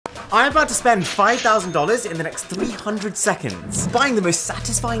I'm about to spend $5,000 in the next 300 seconds, buying the most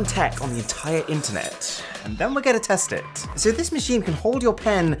satisfying tech on the entire internet. And then we're gonna test it. So this machine can hold your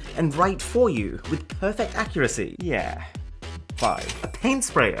pen and write for you with perfect accuracy. Yeah. A paint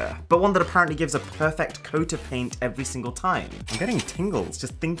sprayer, but one that apparently gives a perfect coat of paint every single time. I'm getting tingles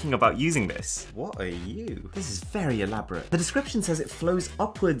just thinking about using this. What are you? This is very elaborate. The description says it flows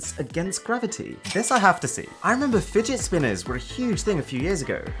upwards against gravity. This I have to see. I remember fidget spinners were a huge thing a few years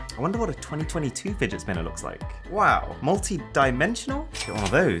ago. I wonder what a 2022 fidget spinner looks like. Wow, multi-dimensional? Get one of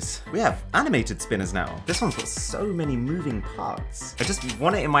those. We have animated spinners now. This one's got so many moving parts. I just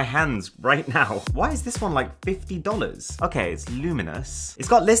want it in my hands right now. Why is this one like $50? Okay, it's luminous. It's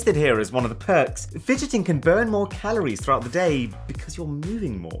got listed here as one of the perks. Fidgeting can burn more calories throughout the day because you're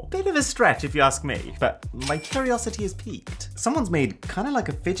moving more. Bit of a stretch if you ask me, but my curiosity has peaked. Someone's made kind of like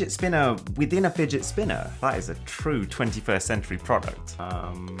a fidget spinner within a fidget spinner. That is a true 21st century product.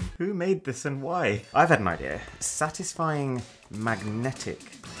 Who made this and why? I've had an idea. Satisfying magnetic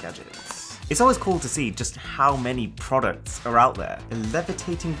gadgets. It's always cool to see just how many products are out there. A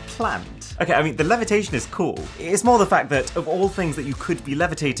levitating plant. Okay, I mean, the levitation is cool. It's more the fact that of all things that you could be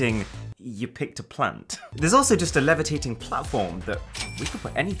levitating, you picked a plant. There's also just a levitating platform that we could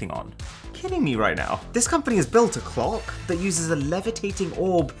put anything on. Kidding me right now? This company has built a clock that uses a levitating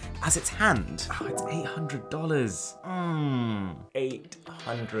orb as its hand. Oh, it's $800.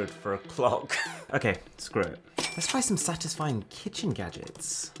 $800 for a clock. Okay, screw it. Let's try some satisfying kitchen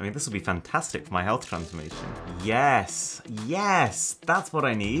gadgets. I mean, this will be fantastic for my health transformation. Yes, that's what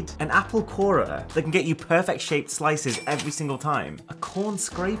I need. An apple corer that can get you perfect shaped slices every single time. A corn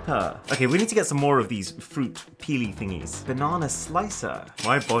scraper. Okay, we need to get some more of these fruit peely thingies. Banana slicer.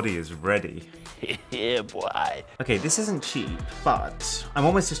 My body is ready. Yeah, boy. Okay, this isn't cheap, but I'm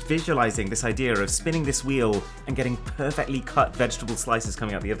almost just visualizing this idea of spinning this wheel and getting perfectly cut vegetable slices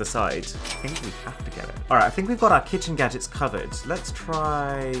coming out the other side. I think we have to get it. All right, I think we've got our kitchen gadgets covered. Let's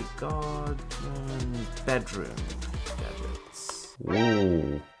try garden bedroom gadgets.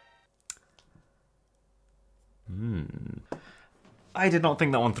 Ooh. I did not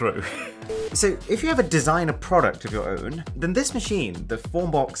think that one through. So if you ever design a product of your own, then this machine, the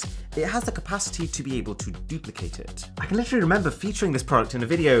Formbox, it has the capacity to be able to duplicate it. I can literally remember featuring this product in a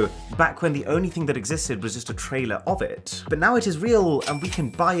video back when the only thing that existed was just a trailer of it. But now it is real and we can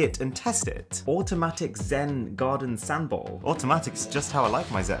buy it and test it. Automatic Zen Garden Sandball. Automatic's just how I like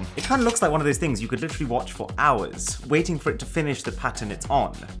my Zen. It kind of looks like one of those things you could literally watch for hours, waiting for it to finish the pattern it's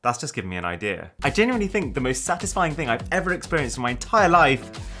on. That's just giving me an idea. I genuinely think the most satisfying thing I've ever experienced in my entire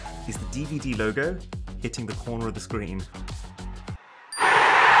life is the DVD logo hitting the corner of the screen.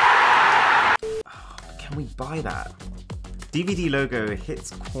 Can we buy that? DVD logo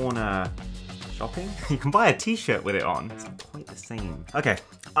hits corner shopping? You can buy a t-shirt with it on. It's not quite the same. Okay,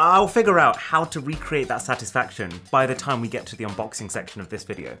 I'll figure out how to recreate that satisfaction by the time we get to the unboxing section of this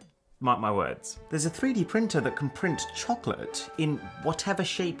video. Mark my words. There's a 3D printer that can print chocolate in whatever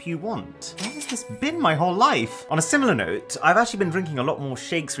shape you want. Where has this been my whole life? On a similar note, I've actually been drinking a lot more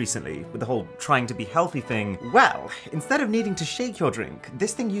shakes recently with the whole trying to be healthy thing. Well, instead of needing to shake your drink,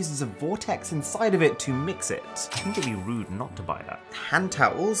 this thing uses a vortex inside of it to mix it. I think it'd be rude not to buy that. Hand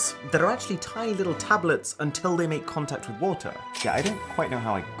towels that are actually tiny little tablets until they make contact with water. Yeah, I don't quite know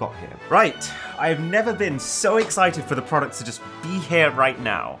how I got here. Right, I've never been so excited for the products to just be here right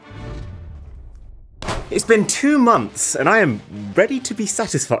now. It's been 2 months and I am ready to be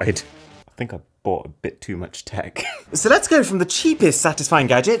satisfied. I think I bought a bit too much tech. So let's go from the cheapest satisfying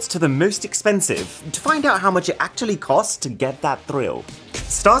gadgets to the most expensive to find out how much it actually costs to get that thrill.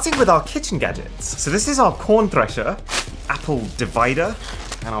 Starting with our kitchen gadgets. So this is our corn thresher, apple divider,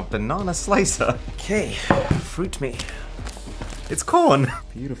 and our banana slicer. Okay, fruit me. It's corn!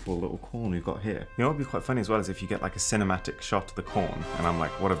 Beautiful little corn we've got here. You know what would be quite funny as well is if you get like a cinematic shot of the corn and I'm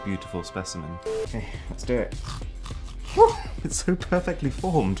like, what a beautiful specimen. Okay, let's do it. Whew, it's so perfectly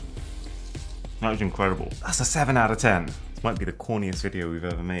formed. That was incredible. That's a 7 out of 10. This might be the corniest video we've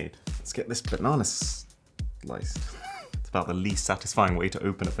ever made. Let's get this banana sliced. It's about the least satisfying way to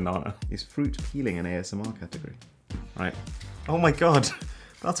open a banana. Is fruit peeling an ASMR category? Right. Oh my god,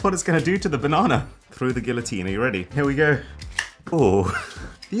 that's what it's gonna do to the banana. Through the guillotine, are you ready? Here we go. Oh,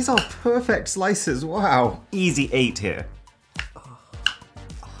 these are perfect slices, wow. Easy 8 here.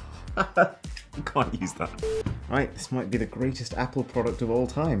 You can't use that. Right, this might be the greatest Apple product of all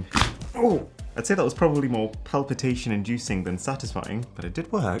time. Oh, I'd say that was probably more palpitation-inducing than satisfying, but it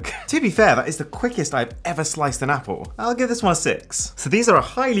did work. To be fair, that is the quickest I've ever sliced an apple. I'll give this one a 6. So these are a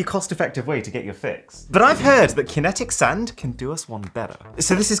highly cost-effective way to get your fix. But I've heard that kinetic sand can do us one better.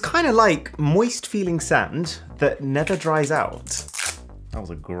 So this is kind of like moist-feeling sand that never dries out. That was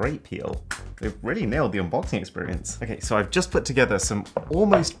a great peel. They've really nailed the unboxing experience. Okay, so I've just put together some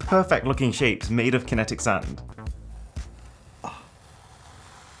almost perfect looking shapes made of kinetic sand. Oh.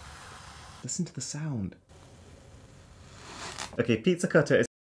 Listen to the sound. Okay, pizza cutter is...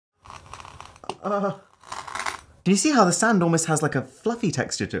 Do you see how the sand almost has like a fluffy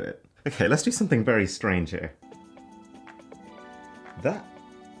texture to it? Okay, let's do something very strange here. That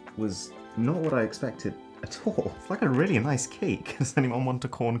was not what I expected at all. It's like a really nice cake. Does anyone want a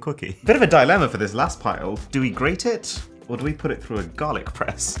corn cookie? Bit of a dilemma for this last pile. Do we grate it or do we put it through a garlic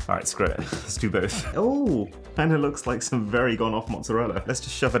press? All right, screw it. Let's do both. Oh, kind of looks like some very gone off mozzarella. Let's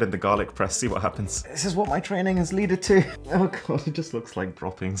just shove it in the garlic press, see what happens. This is what my training has led to. Oh God, it just looks like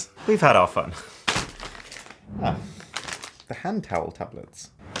droppings. We've had our fun. Ah, the hand towel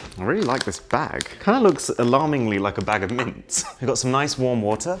tablets. I really like this bag. Kind of looks alarmingly like a bag of mints. We've got some nice warm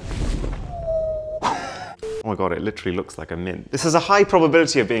water. Oh my God, it literally looks like a mint. This has a high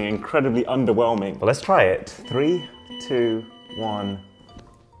probability of being incredibly underwhelming. But let's try it. 3, 2, 1.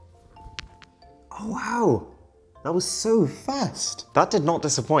 Oh wow, that was so fast. That did not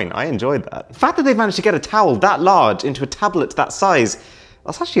disappoint, I enjoyed that. The fact that they've managed to get a towel that large into a tablet that size,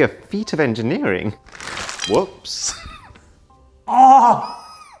 that's actually a feat of engineering. Whoops. Oh!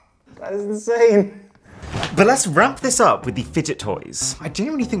 That is insane. But let's ramp this up with the fidget toys. I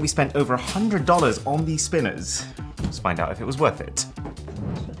genuinely think we spent over $100 on these spinners. Let's find out if it was worth it.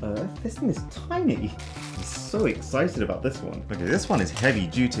 This thing is tiny. I'm so excited about this one. Okay, this one is heavy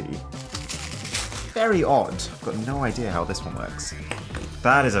duty. Very odd. I've got no idea how this one works.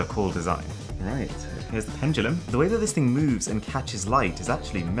 That is a cool design. Right, here's the pendulum. The way that this thing moves and catches light is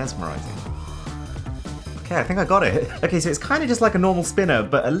actually mesmerizing. Okay, I think I got it. Okay, so it's kind of just like a normal spinner,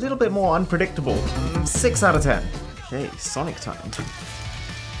 but a little bit more unpredictable. 6 out of 10. Okay, Sonic time.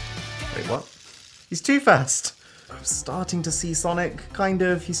 Wait, what? He's too fast. I'm starting to see Sonic, kind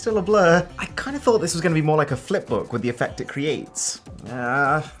of. He's still a blur. I kind of thought this was going to be more like a flip book with the effect it creates.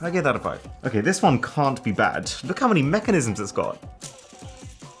 I give that a 5. Okay, this one can't be bad. Look how many mechanisms it's got.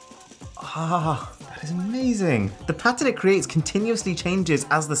 Ah, that is amazing. The pattern it creates continuously changes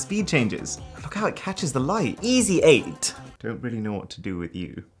as the speed changes. Look how it catches the light. Easy 8. Don't really know what to do with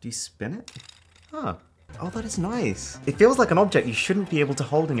you. Do you spin it? Ah. Oh, that is nice. It feels like an object you shouldn't be able to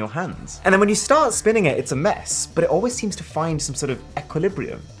hold in your hands. And then when you start spinning it, it's a mess, but it always seems to find some sort of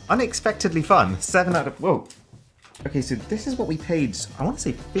equilibrium. Unexpectedly fun. 7 out of... Whoa. Okay, so this is what we paid, I want to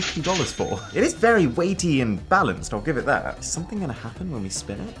say $50 for. It is very weighty and balanced, I'll give it that. Is something going to happen when we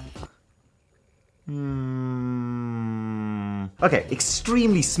spin it? Okay,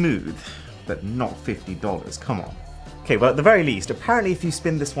 extremely smooth, but not $50, come on. Okay, well at the very least, apparently if you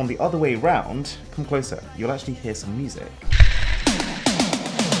spin this one the other way round, come closer, you'll actually hear some music.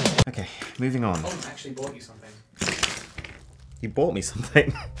 Okay, moving on. I actually bought you something. You bought me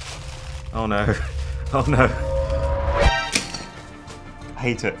something? Oh no, oh no. I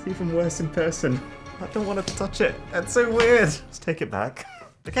hate it. It's even worse in person. I don't want to touch it, that's so weird. Let's take it back.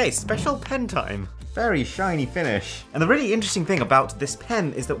 Okay, special pen time. Very shiny finish. And the really interesting thing about this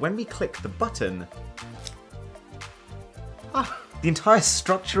pen is that when we click the button, the entire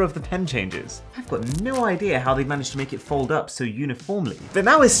structure of the pen changes. I've got no idea how they managed to make it fold up so uniformly. But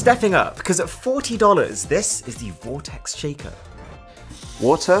now we're stepping up, because at $40, this is the Vortex Shaker.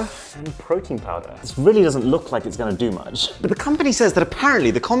 Water and protein powder. This really doesn't look like it's going to do much. But the company says that apparently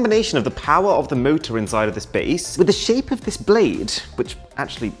the combination of the power of the motor inside of this base with the shape of this blade, which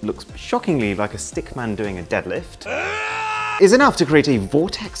actually looks shockingly like a stickman doing a deadlift, is enough to create a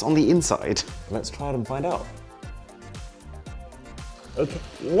vortex on the inside. Let's try it and find out. Okay.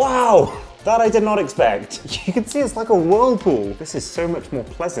 Wow! That I did not expect. You can see it's like a whirlpool. This is so much more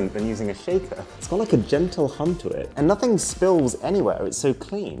pleasant than using a shaker. It's got like a gentle hum to it, and nothing spills anywhere. It's so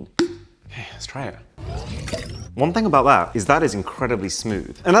clean. Okay, let's try it. One thing about that is incredibly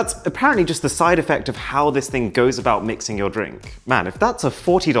smooth. And that's apparently just the side effect of how this thing goes about mixing your drink. Man, if that's a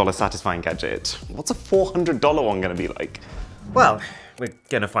 $40 satisfying gadget, what's a $400 one gonna be like? Well, we're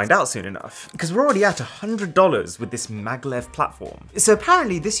gonna find out soon enough, because we're already at $100 with this maglev platform. So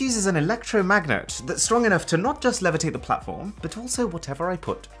apparently this uses an electromagnet that's strong enough to not just levitate the platform, but also whatever I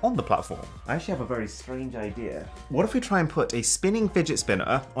put on the platform. I actually have a very strange idea. What if we try and put a spinning fidget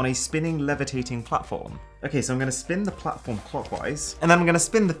spinner on a spinning levitating platform? Okay, so I'm gonna spin the platform clockwise, and then I'm gonna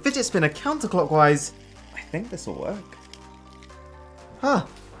spin the fidget spinner counterclockwise. I think this will work. Huh.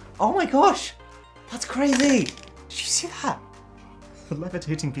 Oh my gosh, that's crazy. Did you see that? A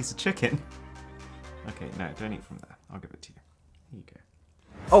levitating piece of chicken. Okay, no, don't eat from there. I'll give it to you. Here you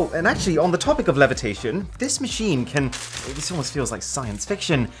go. Oh, and actually, on the topic of levitation, this machine can, this almost feels like science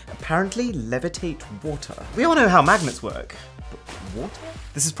fiction, apparently levitate water. We all know how magnets work, but water?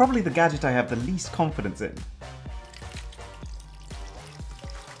 This is probably the gadget I have the least confidence in.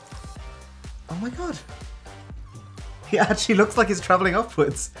 Oh my god. It actually looks like it's traveling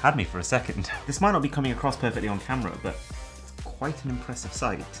upwards. Had me for a second. This might not be coming across perfectly on camera, but it's quite an impressive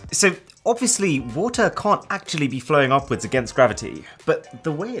sight. So obviously water can't actually be flowing upwards against gravity, but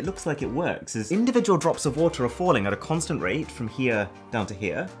the way it looks like it works is individual drops of water are falling at a constant rate from here down to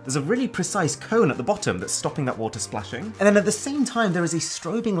here. There's a really precise cone at the bottom that's stopping that water splashing. And then at the same time, there is a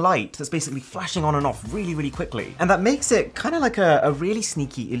strobing light that's basically flashing on and off really, really quickly. And that makes it kind of like a really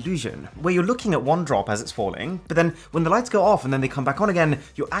sneaky illusion where you're looking at one drop as it's falling, but then when the lights go off and then they come back on again,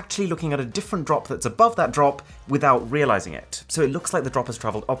 you're actually looking at a different drop that's above that drop without realizing it. So it looks like the drop has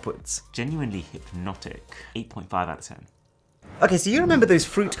traveled upwards. Genuinely hypnotic. 8.5 out of 10. Okay, so you remember those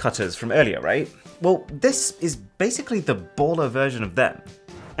fruit cutters from earlier, right? Well, this is basically the baller version of them.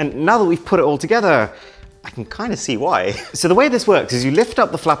 And now that we've put it all together, I can kind of see why. So the way this works is you lift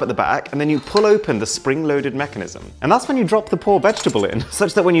up the flap at the back and then you pull open the spring-loaded mechanism. And that's when you drop the poor vegetable in,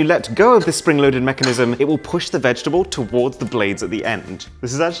 such that when you let go of the spring-loaded mechanism, it will push the vegetable towards the blades at the end.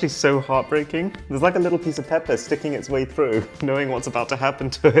 This is actually so heartbreaking. There's like a little piece of pepper sticking its way through, knowing what's about to happen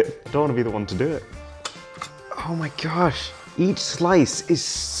to it. I don't want to be the one to do it. Oh my gosh. Each slice is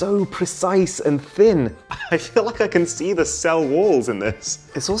so precise and thin. I feel like I can see the cell walls in this.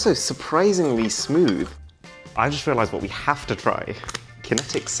 It's also surprisingly smooth. I just realized what we have to try.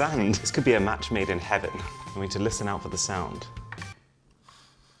 Kinetic sand. This could be a match made in heaven. We need to listen out for the sound.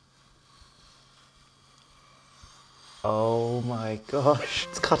 Oh my gosh.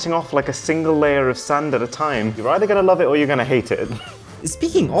 It's cutting off like a single layer of sand at a time. You're either gonna love it or you're gonna hate it.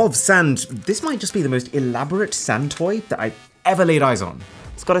 Speaking of sand, this might just be the most elaborate sand toy that I've ever laid eyes on.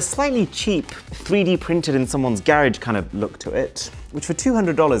 It's got a slightly cheap, 3D printed in someone's garage kind of look to it, which for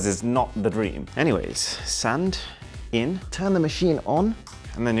 $200 is not the dream. Anyways, sand in, turn the machine on,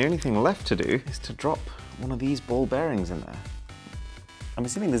 and then the only thing left to do is to drop one of these ball bearings in there. I'm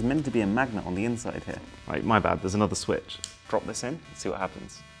assuming there's meant to be a magnet on the inside here. Right, my bad, there's another switch. Drop this in, see what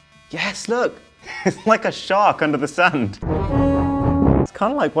happens. Yes, look! It's like a shark under the sand. It's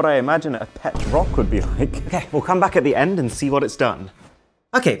kind of like what I imagine a pet rock would be like. Okay, we'll come back at the end and see what it's done.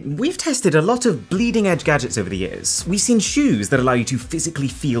 Okay, we've tested a lot of bleeding edge gadgets over the years. We've seen shoes that allow you to physically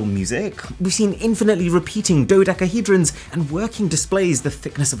feel music. We've seen infinitely repeating dodecahedrons and working displays the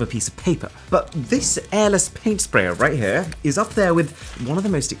thickness of a piece of paper. But this airless paint sprayer right here is up there with one of the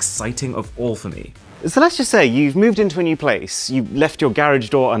most exciting of all for me. So let's just say you've moved into a new place, you left your garage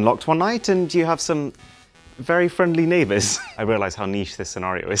door unlocked one night, and you have some very friendly neighbors. I realize how niche this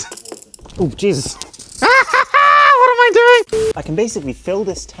scenario is. Oh, Jesus. What am I doing? I can basically fill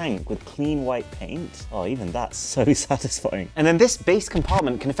this tank with clean white paint. Oh, even that's so satisfying. And then this base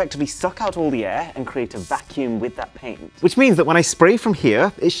compartment can effectively suck out all the air and create a vacuum with that paint. Which means that when I spray from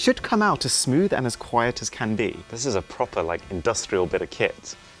here, it should come out as smooth and as quiet as can be. This is a proper, like, industrial bit of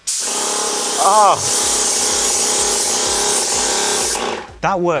kit. Oh.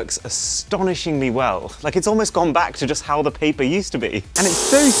 That works astonishingly well. Like, it's almost gone back to just how the paper used to be. And it's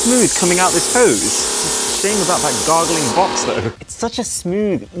so smooth coming out this hose. Shame about that gargling box though. It's such a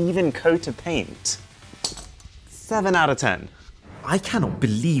smooth, even coat of paint. 7 out of 10. I cannot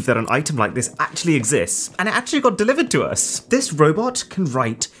believe that an item like this actually exists, and it actually got delivered to us. This robot can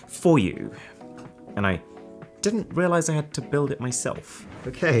write for you. And I didn't realize I had to build it myself.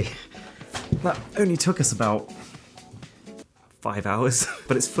 Okay, that only took us about 5 hours,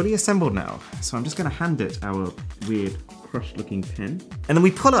 but it's fully assembled now. So I'm just gonna hand it our weird crushed looking pen. And then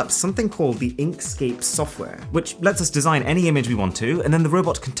we pull up something called the Inkscape software, which lets us design any image we want to, and then the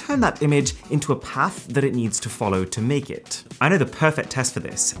robot can turn that image into a path that it needs to follow to make it. I know the perfect test for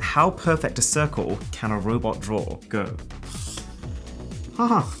this. How perfect a circle can a robot draw? Go.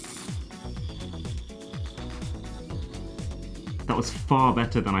 Haha. That was far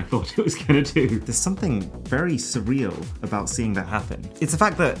better than I thought it was gonna do. There's something very surreal about seeing that happen. It's the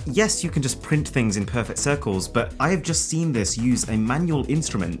fact that, yes, you can just print things in perfect circles, but I have just seen this use a manual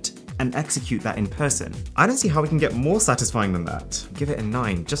instrument and execute that in person. I don't see how we can get more satisfying than that. Give it a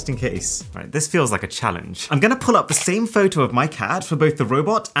 9, just in case. Right, this feels like a challenge. I'm gonna pull up the same photo of my cat for both the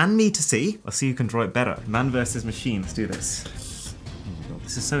robot and me to see. I'll see who can draw it better. Man versus machine, let's do this. Oh my god,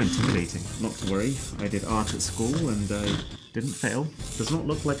 this is so intimidating. Not to worry, I did art at school and I didn't fail. Does not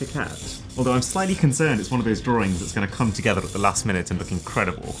look like a cat. Although I'm slightly concerned it's one of those drawings that's gonna come together at the last minute and look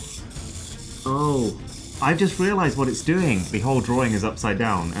incredible. Oh, I've just realized what it's doing. The whole drawing is upside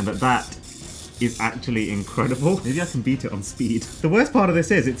down, and that is actually incredible. Maybe I can beat it on speed. The worst part of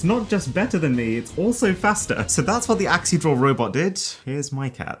this is it's not just better than me, it's also faster. So that's what the AxiDraw robot did. Here's my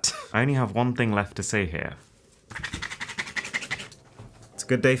cat. I only have one thing left to say here. It's a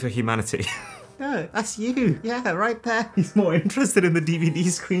good day for humanity. Yeah, that's you. Yeah, right there. He's more interested in the DVD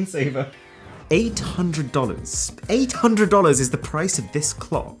screensaver. $800. $800 is the price of this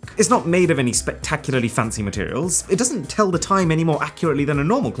clock. It's not made of any spectacularly fancy materials. It doesn't tell the time any more accurately than a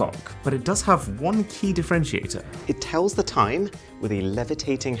normal clock, but it does have one key differentiator. It tells the time with a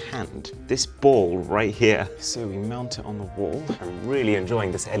levitating hand. This ball right here. So we mount it on the wall. I'm really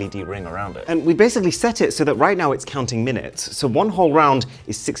enjoying this LED ring around it. And we basically set it so that right now it's counting minutes. So one whole round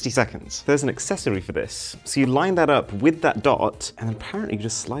is 60 seconds. There's an accessory for this. So you line that up with that dot, and then apparently you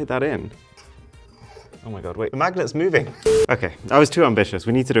just slide that in. Oh my god, wait, the magnet's moving. Okay, I was too ambitious.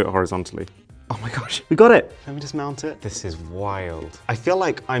 We need to do it horizontally. Oh my gosh, we got it. Let me just mount it. This is wild. I feel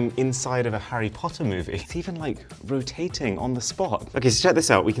like I'm inside of a Harry Potter movie. It's even like rotating on the spot. Okay, so check this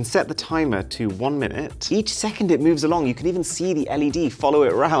out. We can set the timer to 1 minute. Each second it moves along, you can even see the LED follow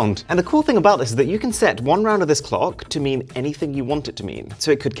it around. And the cool thing about this is that you can set one round of this clock to mean anything you want it to mean. So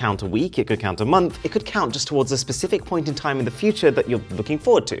it could count a week, it could count a month, it could count just towards a specific point in time in the future that you're looking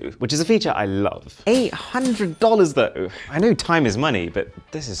forward to, which is a feature I love. $800 though. I know time is money, but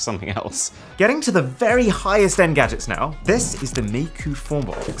this is something else. Getting to the very highest end gadgets now, this is the Meiku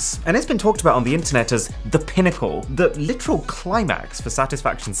Formbox. And it's been talked about on the internet as the pinnacle, the literal climax for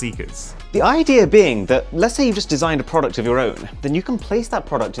satisfaction seekers. The idea being that, let's say you've just designed a product of your own, then you can place that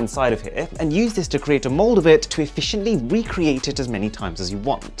product inside of here and use this to create a mold of it to efficiently recreate it as many times as you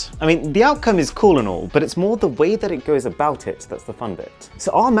want. I mean, the outcome is cool and all, but it's more the way that it goes about it that's the fun bit.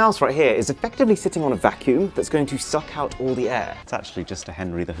 So our mouse right here is effectively sitting on a vacuum that's going to suck out all the air. It's actually just a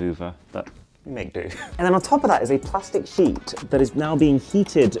Henry the Hoover, but we make do. And then on top of that is a plastic sheet that is now being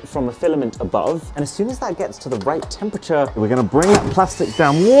heated from a filament above. And as soon as that gets to the right temperature, we're gonna bring that plastic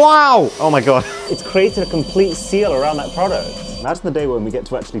down. Wow! Oh my God. It's created a complete seal around that product. Imagine the day when we get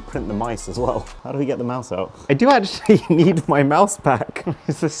to actually print the mice as well. How do we get the mouse out? I do actually need my mouse back.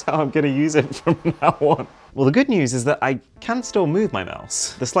 Is this how I'm gonna use it from now on? Well, the good news is that I can still move my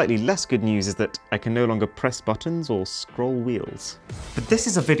mouse. The slightly less good news is that I can no longer press buttons or scroll wheels. But this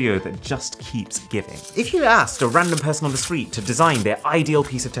is a video that just keeps giving. If you asked a random person on the street to design their ideal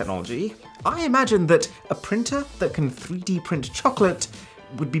piece of technology, I imagine that a printer that can 3D print chocolate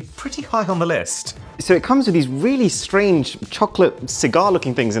would be pretty high on the list. So it comes with these really strange chocolate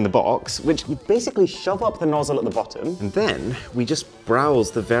cigar-looking things in the box, which you basically shove up the nozzle at the bottom, and then we just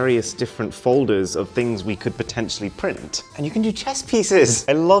browse the various different folders of things we could potentially print. And you can do chess pieces.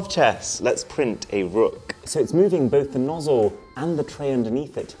 I love chess. Let's print a rook. So it's moving both the nozzle and the tray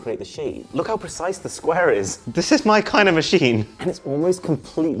underneath it to create the shape. Look how precise the square is. This is my kind of machine. And it's almost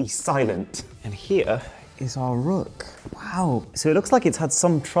completely silent. And here is our rook. Wow. So it looks like it's had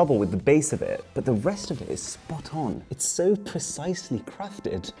some trouble with the base of it, but the rest of it is spot on. It's so precisely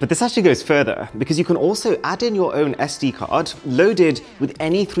crafted. But this actually goes further, because you can also add in your own SD card, loaded with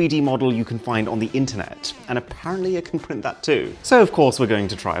any 3D model you can find on the internet. And apparently you can print that too. So of course we're going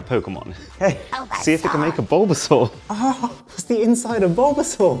to try a Pokemon. Hey, see if it can make a Bulbasaur. Oh, it's the inside of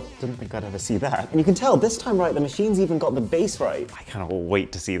Bulbasaur. Didn't think I'd ever see that. And you can tell this time right, the machine's even got the base right. I cannot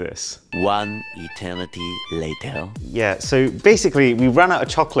wait to see this. One eternity later. Yeah, so basically we ran out of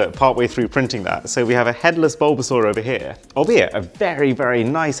chocolate partway through printing that. So we have a headless Bulbasaur over here, albeit a very, very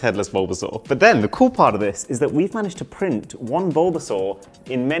nice headless Bulbasaur. But then the cool part of this is that we've managed to print one Bulbasaur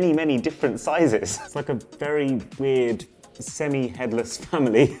in many, many different sizes. It's like a very weird semi-headless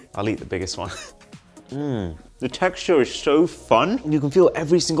family. I'll eat the biggest one. The texture is so fun. You can feel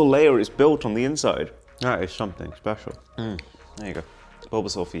every single layer is built on the inside. That is something special. There you go. It's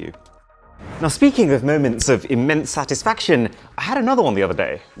Bulbasaur for you. Now, speaking of moments of immense satisfaction, I had another one the other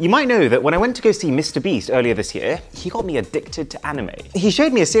day. You might know that when I went to go see Mr. Beast earlier this year, he got me addicted to anime. He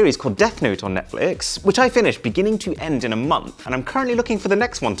showed me a series called Death Note on Netflix, which I finished beginning to end in a month, and I'm currently looking for the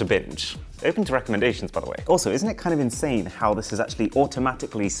next one to binge. Open to recommendations, by the way. Also, isn't it kind of insane how this has actually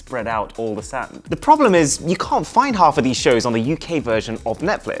automatically spread out all the sand? The problem is, you can't find half of these shows on the UK version of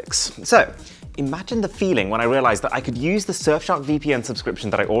Netflix. So, imagine the feeling when I realized that I could use the Surfshark VPN subscription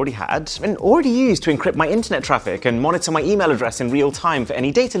that I already had and already used to encrypt my internet traffic and monitor my email address in real time for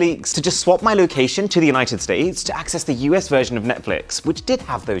any data leaks, to just swap my location to the United States to access the US version of Netflix, which did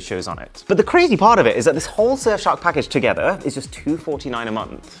have those shows on it. But the crazy part of it is that this whole Surfshark package together is just $2.49 a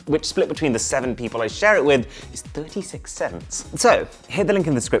month, which split between the 7 people I share it with is 36 cents. So hit the link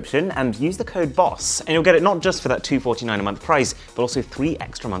in the description and use the code BOSS, and you'll get it not just for that $2.49 a month price, but also 3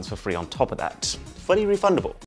 extra months for free on top of that. Fully refundable.